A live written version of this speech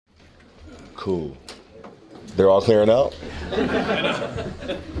Cool. They're all clearing out? How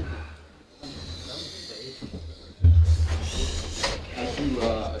do you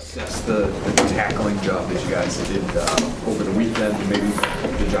assess the tackling job that you guys did over the weekend, and maybe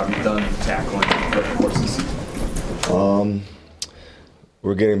the job you've done tackling throughout the course of the season?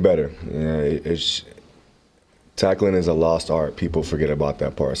 We're getting better. Tackling is a lost art. People forget about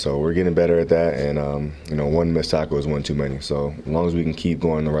that part. So we're getting better at that, and one missed tackle is one too many. So as long as we can keep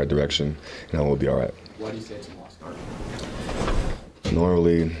going in the right direction, we'll be all right. Why do you say it's a lost art?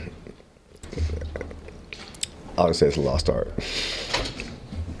 Normally, I would say it's a lost art.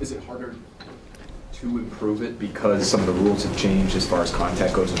 Is it harder to improve it because some of the rules have changed as far as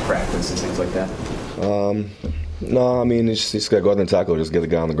contact goes in practice and things like that? No, I mean, it's just got to go out there and tackle, just get the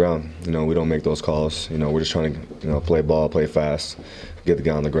guy on the ground. We don't make those calls. We're just trying to, play ball, play fast, get the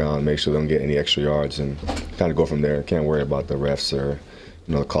guy on the ground, make sure they don't get any extra yards, and kind of go from there. Can't worry about the refs or,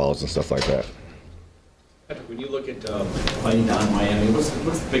 the calls and stuff like that. Patrick, when you look at playing down in Miami, what's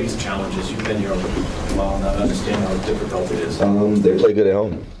the biggest challenges? You've been here a while now, I understand how difficult it is. They play good at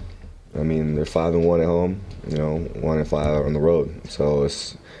home. I mean, they're 5-1 at home, 1-5 on the road. So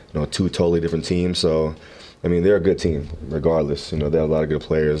it's, two totally different teams. So, I mean, they're a good team, regardless. They have a lot of good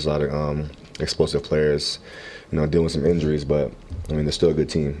players, a lot of explosive players, dealing with some injuries. But, I mean, they're still a good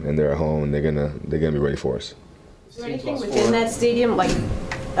team, and they're at home, and they're gonna be ready for us. Is there anything within that stadium, like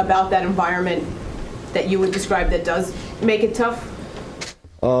about that environment, that you would describe that does make it tough?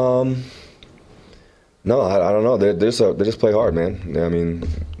 No, I don't know. They just play hard, man. I mean,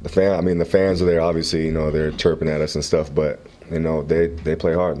 the fans are there. Obviously, they're chirping at us and stuff, but they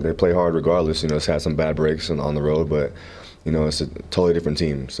play hard. They play hard regardless. It's had some bad breaks on the road, but it's a totally different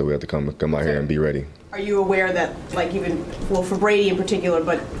team. So we have to come out here and be ready. Are you aware that, like, for Brady in particular,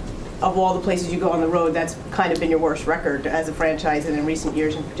 but of all the places you go on the road, that's kind of been your worst record as a franchise, and in recent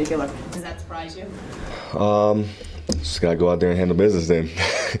years in particular? Does that surprise you? Just gotta go out there and handle business then.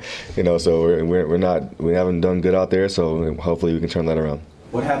 So we haven't done good out there, so hopefully we can turn that around.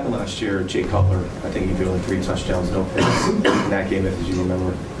 What happened last year? Jay Cutler, I think he threw only 3 touchdowns, no picks in that game, if you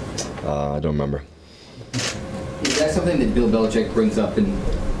remember. I don't remember. Is that something that Bill Belichick brings up in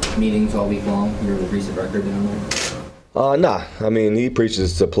meetings all week long, your recent record down there? Nah. I mean, he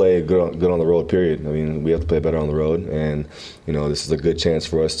preaches to play good on the road, period. I mean, we have to play better on the road, and, this is a good chance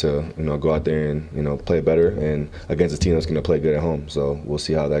for us to, go out there and, play better and against a team that's going to play good at home. So we'll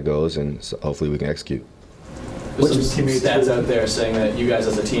see how that goes, and so hopefully we can execute. There's some stats out there saying that you guys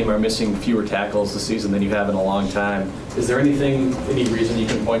as a team are missing fewer tackles this season than you have in a long time. Is there any reason you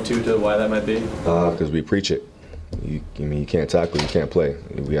can point to why that might be? Because we preach it. You can't tackle, you can't play.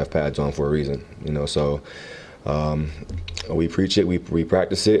 We have pads on for a reason, so we preach it, we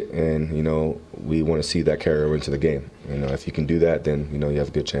practice it, and we want to see that carry over into the game. If you can do that, then you have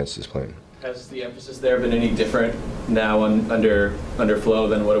a good chance of playing. Has the emphasis there been any different now under Flo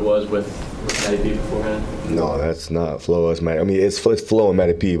than what it was with Matty P beforehand? No, that's not Flo. It's Matty. I mean, it's Flo and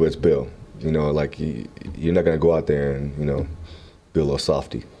Matty P, but it's Bill. Like you're not gonna go out there and be a little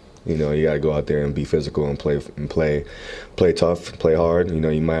softy. You got to go out there and be physical and play tough, play hard.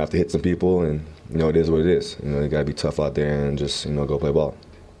 You might have to hit some people, and it is what it is. You got to be tough out there and just go play ball.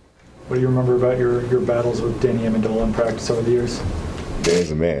 What do you remember about your battles with Danny Amendola in practice over the years?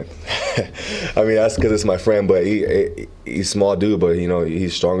 Danny's a man. I mean, that's because it's my friend, but he's a small dude, but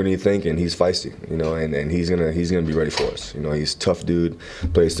he's stronger than you think, and he's feisty. And he's gonna be ready for us. He's a tough dude,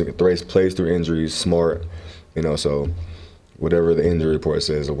 plays through injuries, smart. So whatever the injury report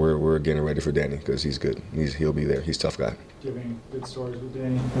says, we're getting ready for Danny because he's good. He'll be there. He's a tough guy. Do you have any good stories with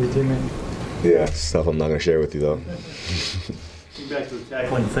Danny as a teammate? Yeah, stuff I'm not gonna share with you though. Back to the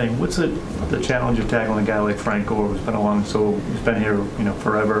tackling thing. What's the challenge of tackling a guy like Frank Gore, who's been here,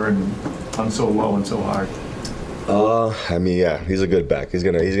 forever and done so low and so hard? I mean, yeah, he's a good back. He's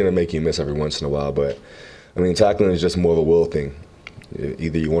gonna make you miss every once in a while, but I mean, tackling is just more of a will thing.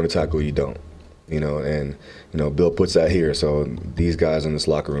 Either you want to tackle or you don't. And Bill puts that here. So these guys in this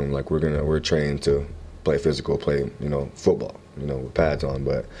locker room, like we're trained to play physical, play football, with pads on,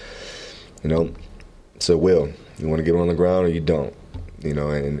 but it's a will. You want to get on the ground or you don't.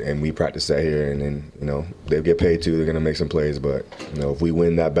 And we practice that here, and then, they get paid too, they're going to make some plays, but, if we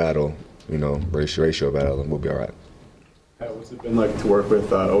win that battle, ratio battle, we'll be all right. What's it been like to work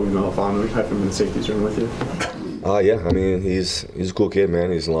with Obi Melifonwu, have him in the safeties room with you? Yeah, I mean, he's a cool kid,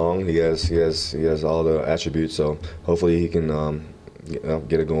 man. He's long, he has all the attributes, so hopefully he can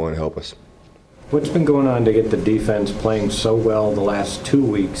get it going and help us. What's been going on to get the defense playing so well the last 2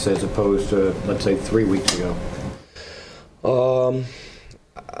 weeks as opposed to, let's say, 3 weeks ago?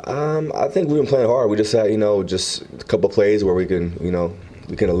 I think we've been playing hard. We just had, just a couple plays where we can,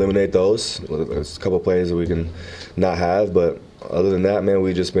 we can eliminate those. There's a couple plays that we can not have, but other than that, man,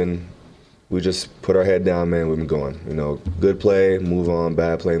 we just put our head down, man. We've been going. You know, good play, move on.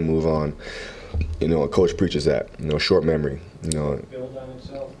 Bad play, move on. You know, a coach preaches that. You know, short memory. You know. Build on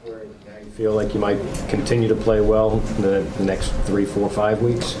itself, where you feel like you might continue to play well the next 3, 4, 5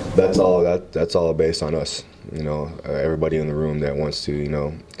 weeks. That's all based on us. You know, everybody in the room that wants to, you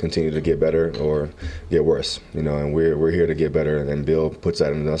know, continue to get better or get worse. You know, and we're here to get better, and Bill puts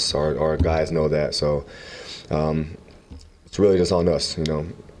that in us. Our guys know that, so it's really just on us. You know,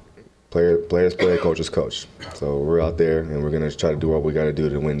 players play, coaches coach. So we're out there, and we're gonna try to do what we got to do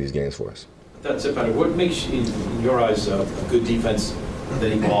to win these games for us. That's it, Patrick. What makes, in your eyes, a good defense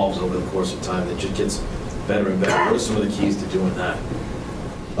that evolves over the course of time, that just gets better and better? What are some of the keys to doing that?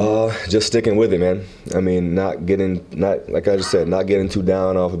 Just sticking with it, man. I mean, not like I just said, not getting too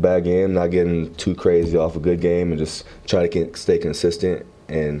down off a bad game, not getting too crazy off a good game, and just try to stay consistent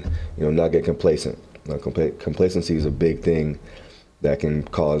and, you know, not get complacent. Complacency is a big thing that can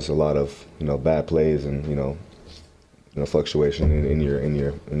cause a lot of, you know, bad plays and, you know, fluctuation in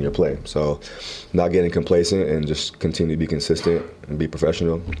your play. So, not getting complacent and just continue to be consistent and be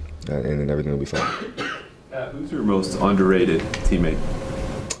professional, and then everything will be fine. Who's your most underrated teammate?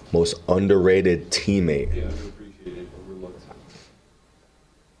 Most underrated teammate. Yeah, underappreciated, overlooked.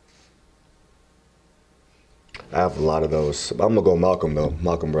 I have a lot of those. I'm gonna go Malcolm though,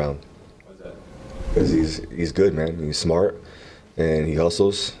 Malcolm Brown. Why's that? Because he's good, man. He's smart, and he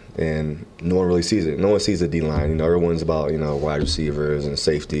hustles, and no one really sees it. No one sees the D-line. You know, everyone's about, you know, wide receivers and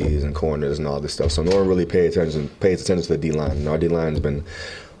safeties and corners and all this stuff. So no one really pays attention to the D-line. And our D-line's been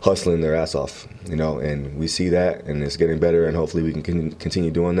hustling their ass off, you know, and we see that, and it's getting better, and hopefully we can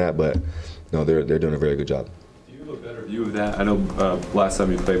continue doing that. But no, they're doing a very good job. Do you have a better view of that? I know last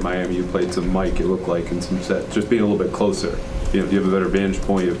time you played Miami, you played to Mike, it looked like, in some sets, just being a little bit closer. You know, do you have a better vantage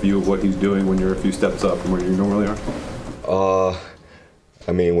point of view of what he's doing when you're a few steps up from where you normally are?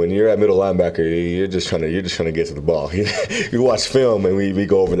 I mean, when you're at middle linebacker, you're just trying to get to the ball. You watch film, and we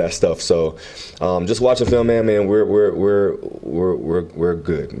go over that stuff. So, just watching film, man, we're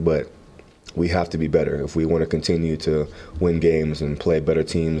good, but we have to be better if we want to continue to win games and play better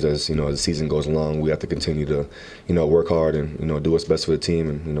teams as, you know, as the season goes along. We have to continue to, you know, work hard and, you know, do what's best for the team,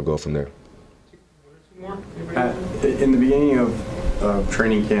 and, you know, go from there. In the beginning of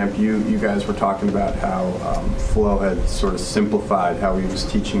training camp, you guys were talking about how Flo had sort of simplified how he was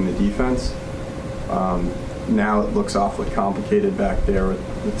teaching the defense. Now it looks awfully complicated back there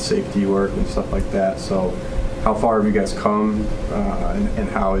with safety work and stuff like that. So how far have you guys come, and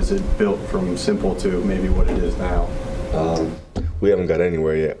how is it built from simple to maybe what it is now? We haven't got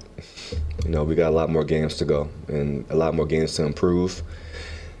anywhere yet. You know, we got a lot more games to go and a lot more games to improve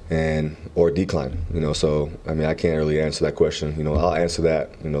or decline, you know. So, I mean, I can't really answer that question. You know, I'll answer that,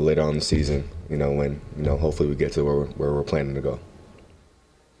 you know, later on in the season, you know, when, you know, hopefully we get to where we're planning to go.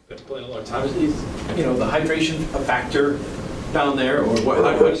 You've been playing a lot of time. Is, you know, the hydration a factor down there, or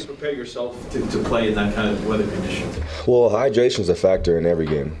how do you prepare yourself to play in that kind of weather conditions? Well, hydration's a factor in every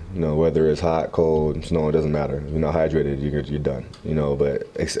game. You know, whether it's hot, cold, snow, it doesn't matter. If you're not hydrated, you're done. You know, but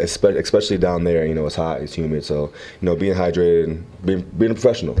especially down there, you know, it's hot, it's humid. So, you know, being hydrated and being a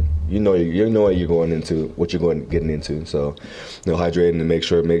professional, you know what you're going into, what you're getting into. So, you know, hydrating and make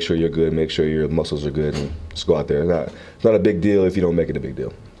sure you're good, make sure your muscles are good, and just go out there. It's not a big deal if you don't make it a big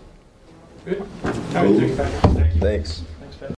deal. Good. Cool. Thanks.